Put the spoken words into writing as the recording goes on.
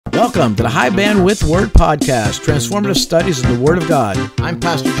Welcome to the High Bandwidth Word Podcast, transformative studies of the Word of God. I'm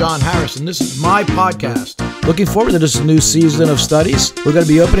Pastor John Harris, and this is my podcast. Looking forward to this new season of studies. We're going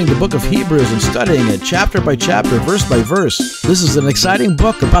to be opening the book of Hebrews and studying it chapter by chapter, verse by verse. This is an exciting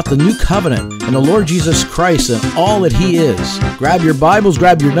book about the new covenant and the Lord Jesus Christ and all that He is. Grab your Bibles,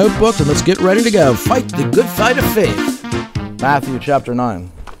 grab your notebooks, and let's get ready to go. Fight the good fight of faith. Matthew chapter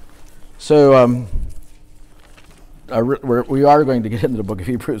 9. So, we are going to get into the book of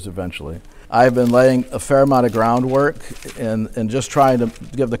Hebrews eventually. I've been laying a fair amount of groundwork and just trying to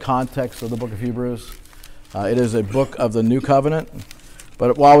give the context of the book of Hebrews. It is a book of the new covenant.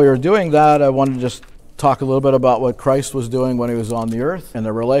 But while we were doing that, I wanted to just talk a little bit about what Christ was doing when He was on the earth and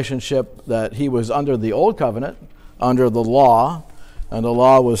the relationship that He was under the old covenant, under the law. And the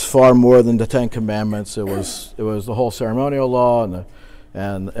law was far more than the Ten Commandments. It was the whole ceremonial law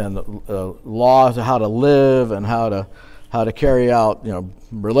and the laws of how to live and how to carry out,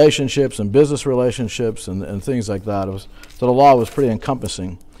 relationships and business relationships and things like that. So the law was pretty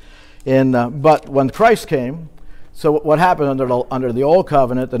encompassing. But when Christ came, so what happened under the old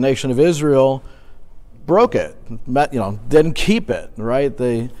covenant, the nation of Israel broke it, didn't keep it, right?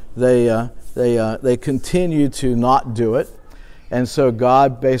 They continued to not do it, and so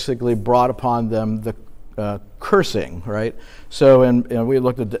God basically brought upon them the cursing, right? So we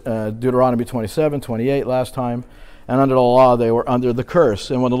looked at Deuteronomy 27, 28 last time, and under the law they were under the curse.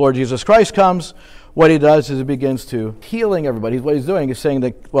 And when the Lord Jesus Christ comes, what He does is He begins to healing everybody. What He's doing is saying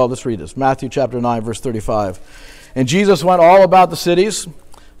that, well, let's read this. Matthew chapter 9, verse 35. And Jesus went all about the cities,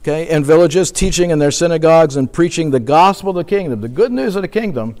 and villages, teaching in their synagogues and preaching the gospel of the kingdom, the good news of the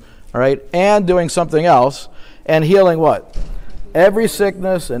kingdom, all right, and doing something else, and healing what? Every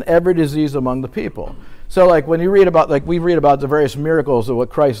sickness and every disease among the people. So when we read about the various miracles of what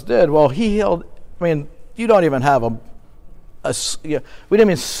Christ did, well, He healed, you don't even have we didn't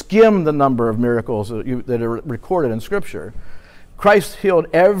even skim the number of miracles that are recorded in Scripture. Christ healed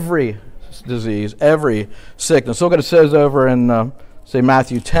every disease, every sickness. Look what it says over in,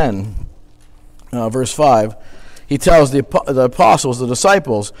 Matthew 10, verse 5. He tells the apostles, the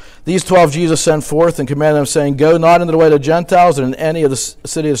disciples, these 12 Jesus sent forth and commanded them, saying, go not into the way of the Gentiles and in any of the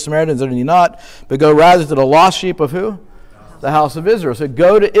city of the Samaritans, enter ye not, but go rather to the lost sheep of who? The house of Israel. So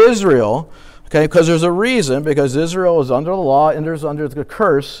go to Israel, because there's a reason, because Israel is under the law and is under the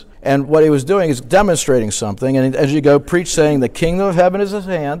curse, and what He was doing is demonstrating something. And as you go, preach, saying, the kingdom of heaven is at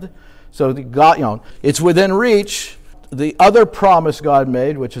hand. So God, it's within reach. The other promise God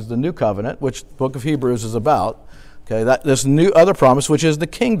made, which is the new covenant, which the book of Hebrews is about. This new other promise, which is the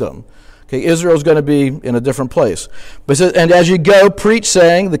kingdom. Israel's going to be in a different place. But it says, and as you go, preach,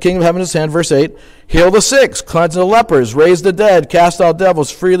 saying, the kingdom of heaven is at hand, verse 8, heal the sick, cleanse the lepers, raise the dead, cast out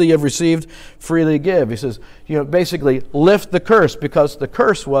devils, freely you have received, freely give. He says, basically lift the curse, because the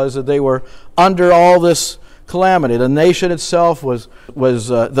curse was that they were under all this calamity. The nation itself was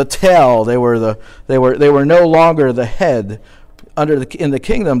the tail. They were no longer the head. In the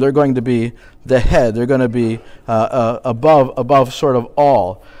kingdom, they're going to be the head. They're going to be above sort of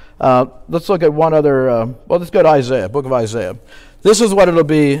all. Let's look at one other. Let's go to Isaiah, book of Isaiah. This is what it'll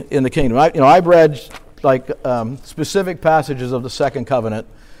be in the kingdom. I've read specific passages of the second covenant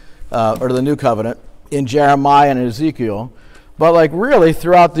or the new covenant in Jeremiah and Ezekiel. But really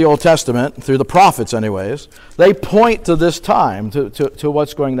throughout the Old Testament, through the prophets anyways, they point to this time, to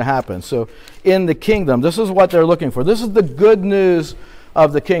what's going to happen. So in the kingdom, this is what they're looking for. This is the good news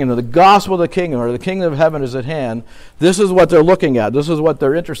of the kingdom, the gospel of the kingdom, or the kingdom of heaven is at hand. This is what they're looking at. This is what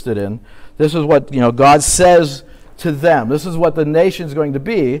they're interested in. This is what God says to them. This is what the nation's going to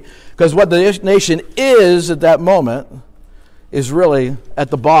be, because what the nation is at that moment is really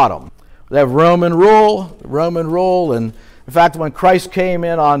at the bottom. They have Roman rule, and in fact, when Christ came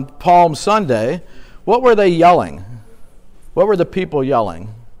in on Palm Sunday, what were they yelling? What were the people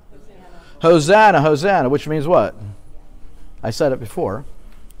yelling? Hosanna, Hosanna, Hosanna, which means what? I said it before.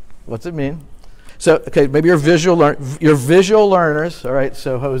 What's it mean? So, maybe you're visual learners, all right,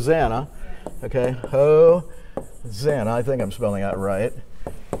 so Hosanna, Hosanna, I think I'm spelling that right,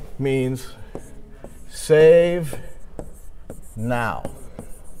 means save now.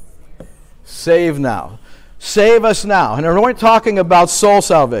 Save now. Save us now. And they're not talking about soul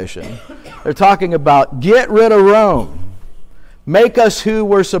salvation. They're talking about get rid of Rome. Make us who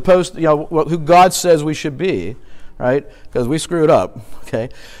we're supposed to, who God says we should be, right? Because we screwed up,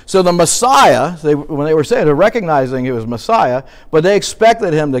 So the Messiah, when they were saying, they're recognizing He was Messiah, but they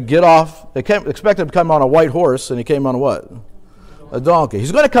expected Him to get off, they expected Him to come on a white horse, and He came on a what? A donkey.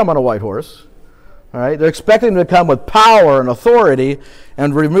 He's going to come on a white horse. All right? They're expecting Him to come with power and authority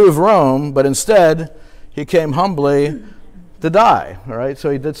and remove Rome, but instead, He came humbly to die. All right, so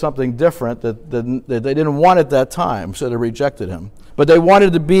he did something different that they didn't want at that time, so they rejected him. But they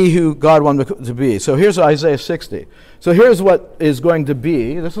wanted to be who God wanted to be. So here's Isaiah 60. So here's what is going to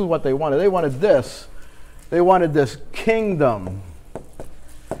be. This is what they wanted. They wanted this. They wanted this kingdom.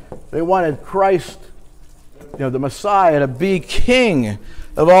 They wanted Christ, the Messiah, to be king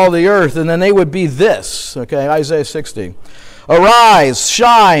of all the earth, and then they would be this. Okay, Isaiah 60. Arise,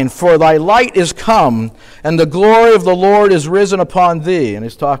 shine, for thy light is come, and the glory of the Lord is risen upon thee. And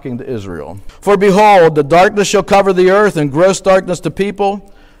he's talking to Israel. For behold, the darkness shall cover the earth, and gross darkness to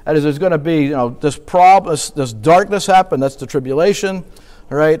people. That is, there's going to be, this problem, this darkness happen. That's the tribulation,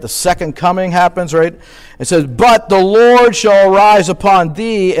 right? The second coming happens, right? It says, but the Lord shall arise upon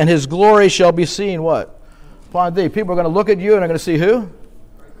thee, and his glory shall be seen, what? Upon thee. People are going to look at you, and they're going to see who?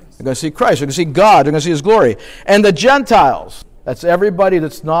 They're going to see Christ. They're going to see God. They're going to see his glory. And the Gentiles, that's everybody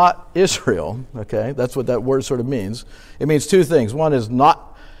that's not Israel, okay? That's what that word sort of means. It means two things. One is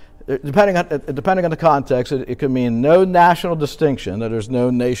not, depending on the context, it can mean no national distinction, that there's no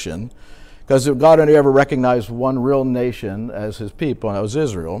nation, because God only ever recognized one real nation as his people, and that was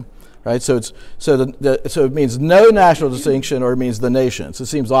Israel, right? So it means no national distinction, or it means the nations. It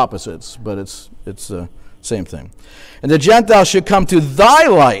seems opposites, but it's same thing. And the Gentiles should come to thy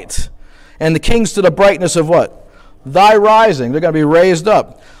light, and the kings to the brightness of what? Thy rising. They're going to be raised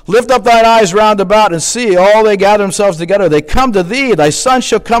up. Lift up thine eyes round about and see, all they gather themselves together. They come to thee. Thy son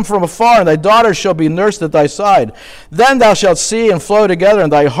shall come from afar, and thy daughter shall be nursed at thy side. Then thou shalt see and flow together,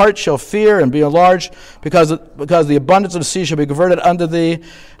 and thy heart shall fear and be enlarged, because the abundance of the sea shall be converted unto thee,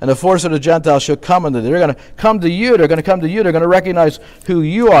 and the force of the Gentiles shall come unto thee. They're going to come to you. They're going to come to you. They're going to recognize who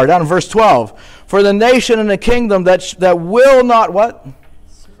you are. Down in verse 12. For the nation and the kingdom that will not what?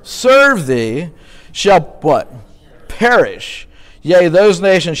 Serve thee shall what? Perish. Yea, those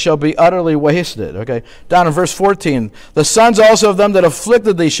nations shall be utterly wasted. Okay. Down in verse 14. The sons also of them that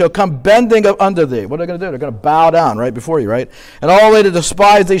afflicted thee shall come bending up unto thee. What are they going to do? They're going to bow down right before you, right? And all they that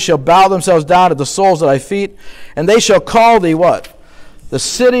despise thee shall bow themselves down at the soles of thy feet, and they shall call thee what? The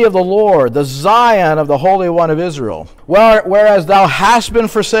city of the Lord, the Zion of the Holy One of Israel. Whereas thou hast been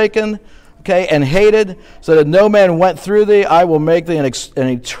forsaken, okay, and hated, so that no man went through thee, I will make thee an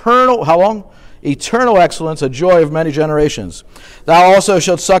eternal, how long? Eternal excellence, a joy of many generations. Thou also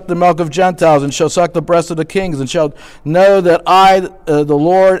shalt suck the milk of Gentiles, and shalt suck the breast of the kings, and shalt know that I, the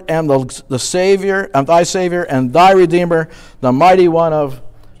Lord, am the Savior, am thy Savior, and thy Redeemer, the mighty one of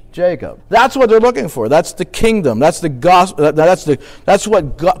Jacob. That's what they're looking for. That's the kingdom. That's the gospel. That's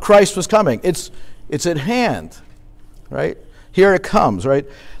what Christ was coming. It's at hand, right? Here it comes, right?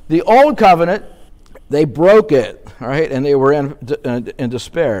 The old covenant, they broke it, all right, and they were in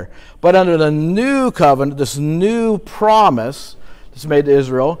despair. But under the new covenant, this new promise that's made to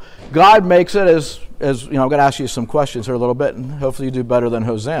Israel, God makes it as I'm going to ask you some questions here a little bit, and hopefully you do better than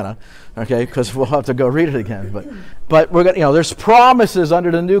Hosanna, okay? Because we'll have to go read it again. But we're going, there's promises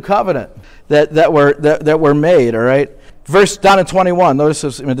under the new covenant that were made, all right. Verse down in 21. Notice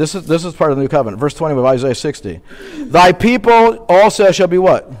this. This is part of the new covenant. Verse 20 of Isaiah 60. Thy people also shall be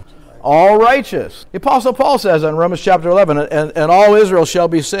what? All righteous. The Apostle Paul says in Romans chapter 11, and all Israel shall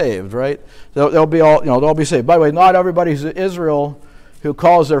be saved, right? They'll be all, they'll be saved. By the way, not everybody who's Israel who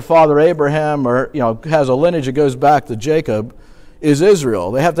calls their father Abraham or, has a lineage that goes back to Jacob is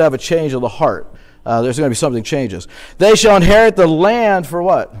Israel. They have to have a change of the heart. There's going to be something changes. They shall inherit the land for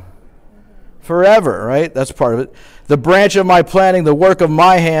what? Forever, right? That's part of it. The branch of my planting, the work of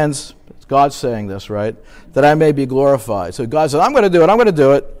my hands, God's saying this, right? That I may be glorified. So God said, I'm going to do it. I'm going to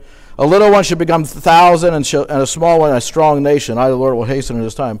do it. A little one should become 1,000, and a small one a strong nation. I, the Lord, will hasten in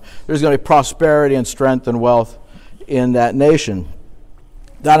his time. There's going to be prosperity and strength and wealth in that nation.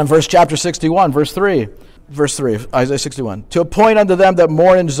 Down in chapter 61, verse 3. Verse 3, Isaiah 61. To appoint unto them that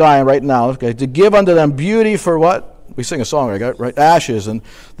mourn in Zion right now, okay, to give unto them beauty for what? We sing a song, right? Ashes, and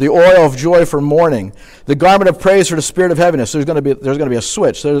the oil of joy for mourning, the garment of praise for the spirit of heaviness. So there's going to be a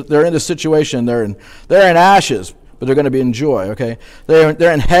switch. They're in this situation. They're in ashes, but they're going to be in joy. Okay,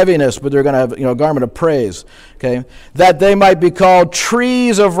 they're in heaviness, but they're going to have a garment of praise. Okay, that they might be called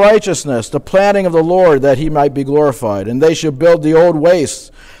trees of righteousness, the planting of the Lord, that He might be glorified. And they shall build the old wastes.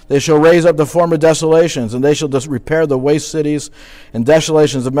 They shall raise up the former desolations, and they shall repair the waste cities and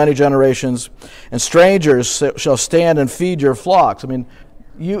desolations of many generations. And strangers shall stand and feed your flocks. I mean,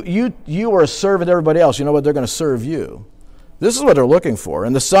 you are a servant to everybody else. You know what? They're going to serve you. This is what they're looking for.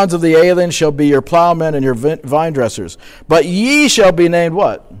 And the sons of the alien shall be your plowmen and your vine dressers. But ye shall be named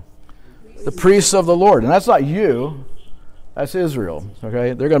what? The priests of the Lord. And that's not you. That's Israel,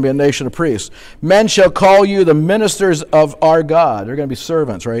 okay? They're going to be a nation of priests. Men shall call you the ministers of our God. They're going to be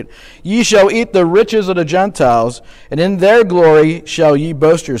servants, right? Ye shall eat the riches of the Gentiles, and in their glory shall ye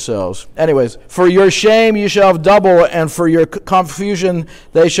boast yourselves. Anyways, for your shame you shall have double, and for your confusion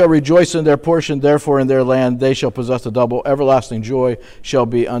they shall rejoice in their portion. Therefore in their land they shall possess the double. Everlasting joy shall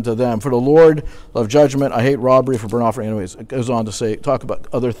be unto them. For the Lord love judgment. I hate robbery for burnt offering. Anyways, it goes on to say, talk about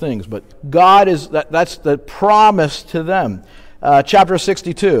other things. But God is, that's the promise to them. Chapter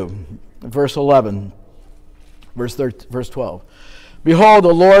 62, verse 11, verse 12. Behold,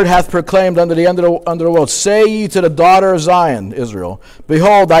 the Lord hath proclaimed unto the end of the world, say ye to the daughter of Zion, Israel,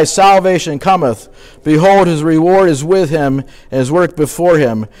 behold, thy salvation cometh. Behold, his reward is with him, and his work before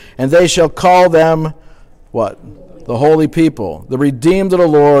him. And they shall call them, what? The holy people, the redeemed of the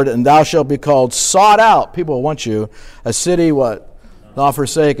Lord, and thou shalt be called sought out. People want you. A city, what? Not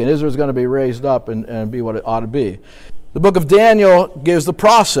forsaken. Israel's going to be raised up and be what it ought to be. The book of Daniel gives the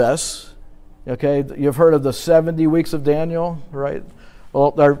process. Okay, you've heard of the 70 weeks of Daniel, right?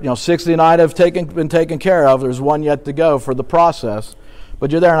 Well, 69 have been taken care of. There's one yet to go for the process.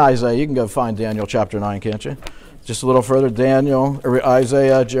 But you're there in Isaiah. You can go find Daniel chapter 9, can't you? Just a little further, Daniel,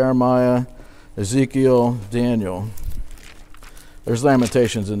 Isaiah, Jeremiah, Ezekiel, Daniel. There's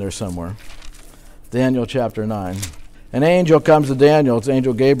Lamentations in there somewhere. Daniel chapter 9. An angel comes to Daniel, it's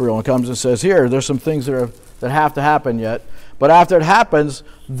Angel Gabriel, and comes and says, here, there's some things that have to happen yet. But after it happens,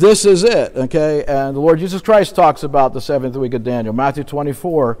 this is it, okay? And the Lord Jesus Christ talks about the seventh week of Daniel. Matthew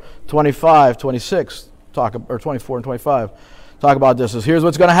 24, 25, 26, 24 and 25, talk about this. Here's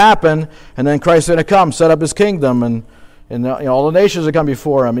what's going to happen, and then Christ's going to come, set up his kingdom, and all the nations will come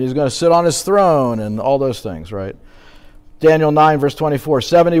before him, and he's going to sit on his throne, and all those things, right? Daniel 9, verse 24,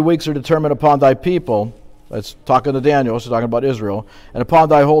 70 weeks are determined upon thy people. That's talking to Daniel, it's talking about Israel, and upon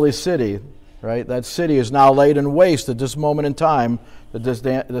thy holy city. Right, that city is now laid in waste at this moment in time that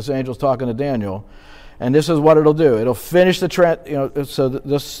this angel's talking to Daniel, and this is what it'll do. It'll finish the so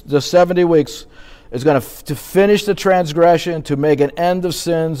the 70 weeks is going to finish the transgression, to make an end of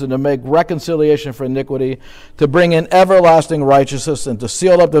sins, and to make reconciliation for iniquity, to bring in everlasting righteousness, and to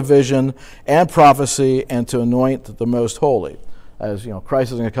seal up the vision and prophecy, and to anoint the most holy. As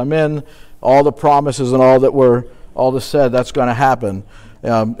Christ is going to come in, all the promises and all the said, that's going to happen.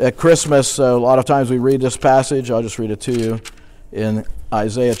 At Christmas, a lot of times we read this passage. I'll just read it to you in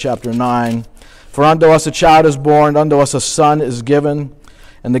Isaiah chapter 9. For unto us a child is born, unto us a son is given,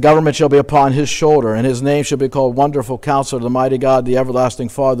 and the government shall be upon his shoulder, and his name shall be called Wonderful Counselor, the Mighty God, the Everlasting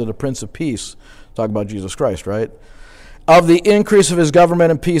Father, the Prince of Peace. Talk about Jesus Christ, right? Of the increase of his government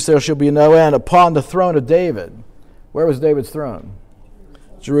and peace there shall be no end upon the throne of David. Where was David's throne?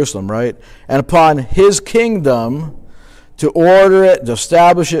 Jerusalem, right? And upon his kingdom, to order it, to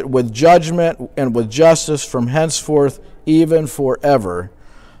establish it with judgment and with justice from henceforth, even forever.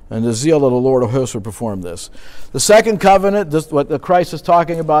 And the zeal of the Lord of hosts will perform this. The second covenant, what the Christ is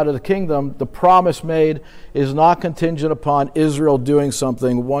talking about of the kingdom, the promise made is not contingent upon Israel doing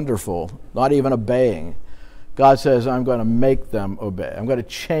something wonderful, not even obeying. God says, I'm going to make them obey. I'm going to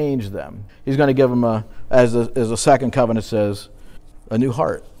change them. He's going to give them, as the second covenant says, a new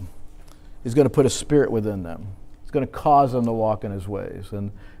heart. He's going to put a spirit within them. Going to cause them to walk in his ways,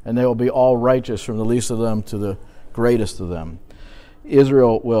 and they will be all righteous, from the least of them to the greatest of them.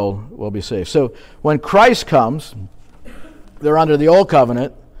 Israel will be saved. So when Christ comes, they're under the old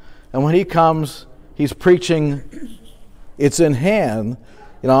covenant, and when he comes, he's preaching, it's in hand.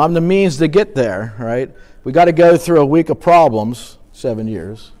 I'm the means to get there, right? We got to go through a week of problems, 7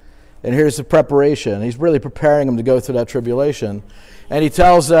 years, and here's the preparation. He's really preparing them to go through that tribulation. And he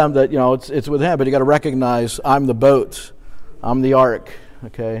tells them that, it's with him, but you got to recognize, I'm the boat, I'm the ark,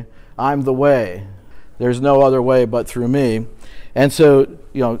 okay? I'm the way. There's no other way but through me. And so,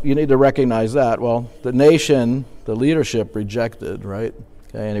 you need to recognize that. Well, the nation, the leadership rejected, right?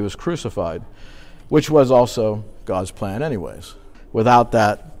 Okay, and he was crucified, which was also God's plan anyways. Without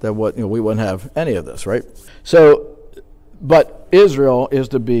that, we wouldn't have any of this, right? So, but Israel is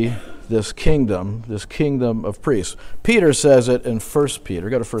to be this kingdom of priests. Peter says it in 1 Peter.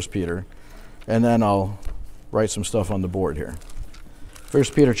 Go to 1 Peter, and then I'll write some stuff on the board here. 1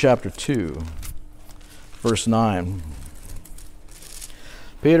 Peter chapter 2, verse 9.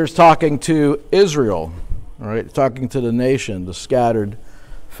 Peter's talking to Israel, all right, talking to the nation, the scattered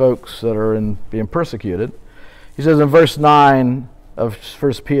folks that are being persecuted. He says in verse 9 of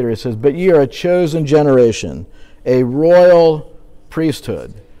 1 Peter, it says, but ye are a chosen generation, a royal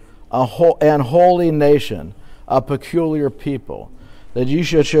priesthood, and holy nation, a peculiar people, that you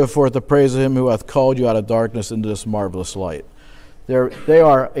should show forth the praise of him who hath called you out of darkness into this marvelous light. They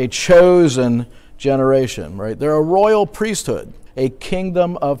are a chosen generation, right? They're a royal priesthood, a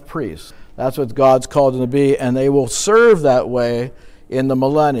kingdom of priests. That's what God's called them to be, and they will serve that way in the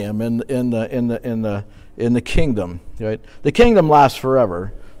millennium, in the kingdom, right? The kingdom lasts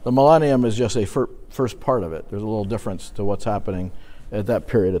forever. The millennium is just a first part of it. There's a little difference to what's happening at that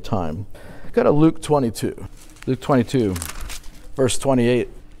period of time. Go to Luke 22. Luke 22, verse 28.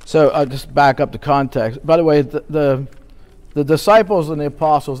 So I'll just back up the context. By the way, the disciples and the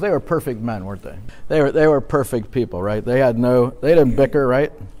apostles, they were perfect men, weren't they? They were perfect people, right? They didn't bicker,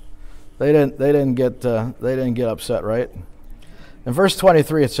 right? They didn't get upset, right? In verse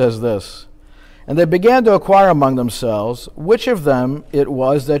 23 it says this, and they began to inquire among themselves which of them it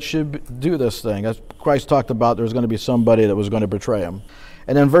was that should do this thing. As Christ talked about, there was going to be somebody that was going to betray him.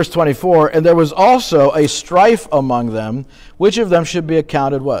 And in verse 24, and there was also a strife among them, which of them should be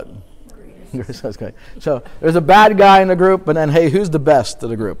accounted what? Okay. So there's a bad guy in the group, and then, hey, who's the best of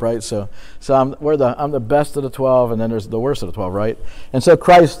the group, right? So I'm the best of the 12, and then there's the worst of the 12, right? And so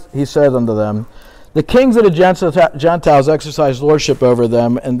Christ, he said unto them, the kings of the Gentiles exercise lordship over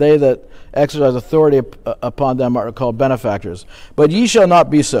them, and they that exercise authority upon them are called benefactors. But ye shall not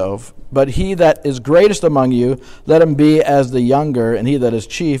be so. But he that is greatest among you, let him be as the younger, and he that is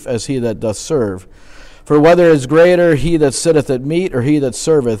chief as he that doth serve. For whether is greater he that sitteth at meat, or he that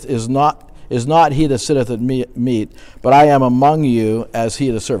serveth, is not he that sitteth at meat, but I am among you as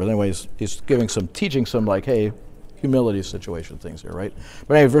he that serveth. Anyways, he's teaching some like, hey, humility situation things here, right?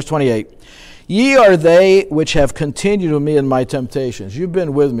 But anyway, verse 28. Ye are they which have continued with me in my temptations. You've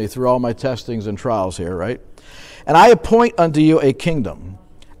been with me through all my testings and trials here, right? And I appoint unto you a kingdom,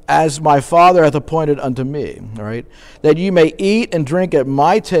 as my Father hath appointed unto me, all right? That you may eat and drink at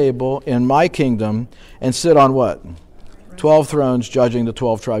my table in my kingdom, and sit on what? 12 thrones, judging the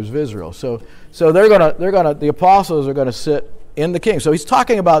 12 tribes of Israel. So the apostles are gonna sit in the king. So he's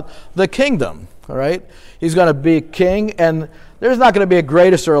talking about the kingdom, all right? He's gonna be king, and there's not going to be a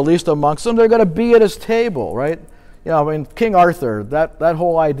greatest or a least amongst them. They're going to be at his table, right? You know, I mean, King Arthur, that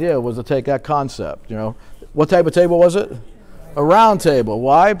whole idea was to take that concept, you know. What type of table was it? A round table.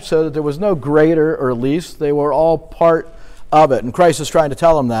 Why? So that there was no greater or least. They were all part of it. And Christ is trying to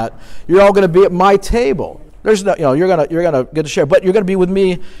tell them that. You're all going to be at my table. There's no, you know, you're going to get to share, but you're going to be with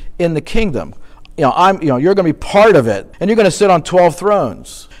me in the kingdom. You're going to be part of it. And you're going to sit on 12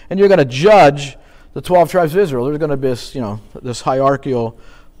 thrones. And you're going to judge the 12 tribes of Israel. There's going to be this hierarchical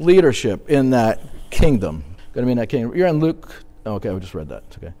leadership in that kingdom. Going to be in that kingdom. You're in Luke. Okay, we just read that.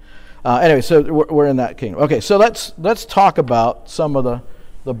 Okay. Anyway, so we're in that kingdom. Okay, so let's talk about some of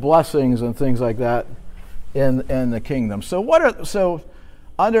the blessings and things like that in the kingdom. So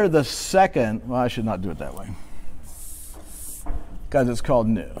under the second? Well, I should not do it that way because it's called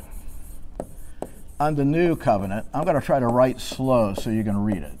new. On the new covenant, I'm going to try to write slow so you can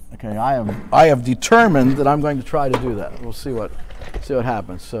read it. Okay, I have determined that I'm going to try to do that. We'll see what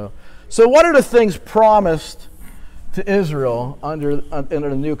happens. So what are the things promised to Israel under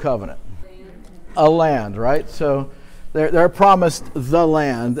the new covenant? A land, right? So they're promised the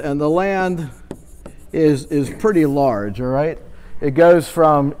land, and the land is pretty large. All right, it goes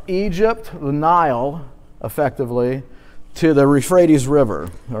from Egypt, the Nile, effectively, to the Euphrates River,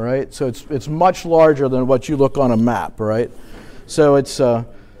 all right? So it's much larger than what you look on a map, all right? So it's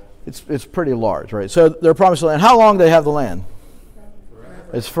pretty large, right? So they're promised land. How long do they have the land? Forever.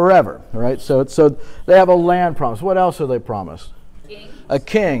 It's forever, all right? So they have a land promise. What else are they promised? King. A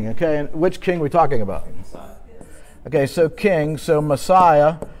king, okay? And which king are we talking about? Okay, so king, so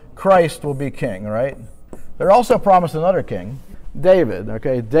Messiah, Christ will be king, all right? They're also promised another king. David,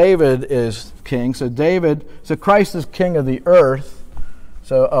 okay, David is king. So Christ is king of the earth,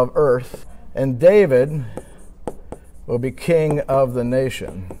 of earth, and David will be king of the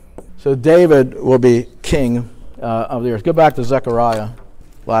nation. So David will be king of the earth. Go back to Zechariah.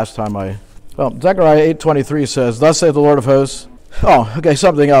 Zechariah 8:23 says, "Thus saith the Lord of hosts." Oh, okay,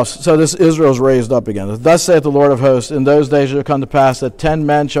 something else. So this Israel's raised up again. "Thus saith the Lord of hosts, in those days shall come to pass that 10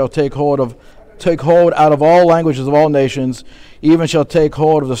 men shall take hold out of all languages of all nations, even shall take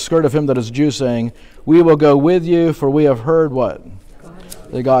hold of the skirt of him that is Jew, saying, We will go with you, for we have heard what?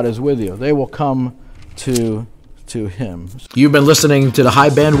 That God is with you. They will come to him. You've been listening to the High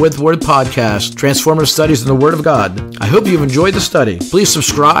Bandwidth Word Podcast, Transformative Studies in the Word of God. I hope you've enjoyed the study. Please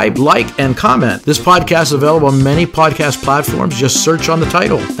subscribe, like, and comment. This podcast is available on many podcast platforms. Just search on the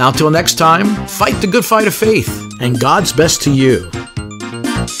title. Now, until next time, fight the good fight of faith, and God's best to you.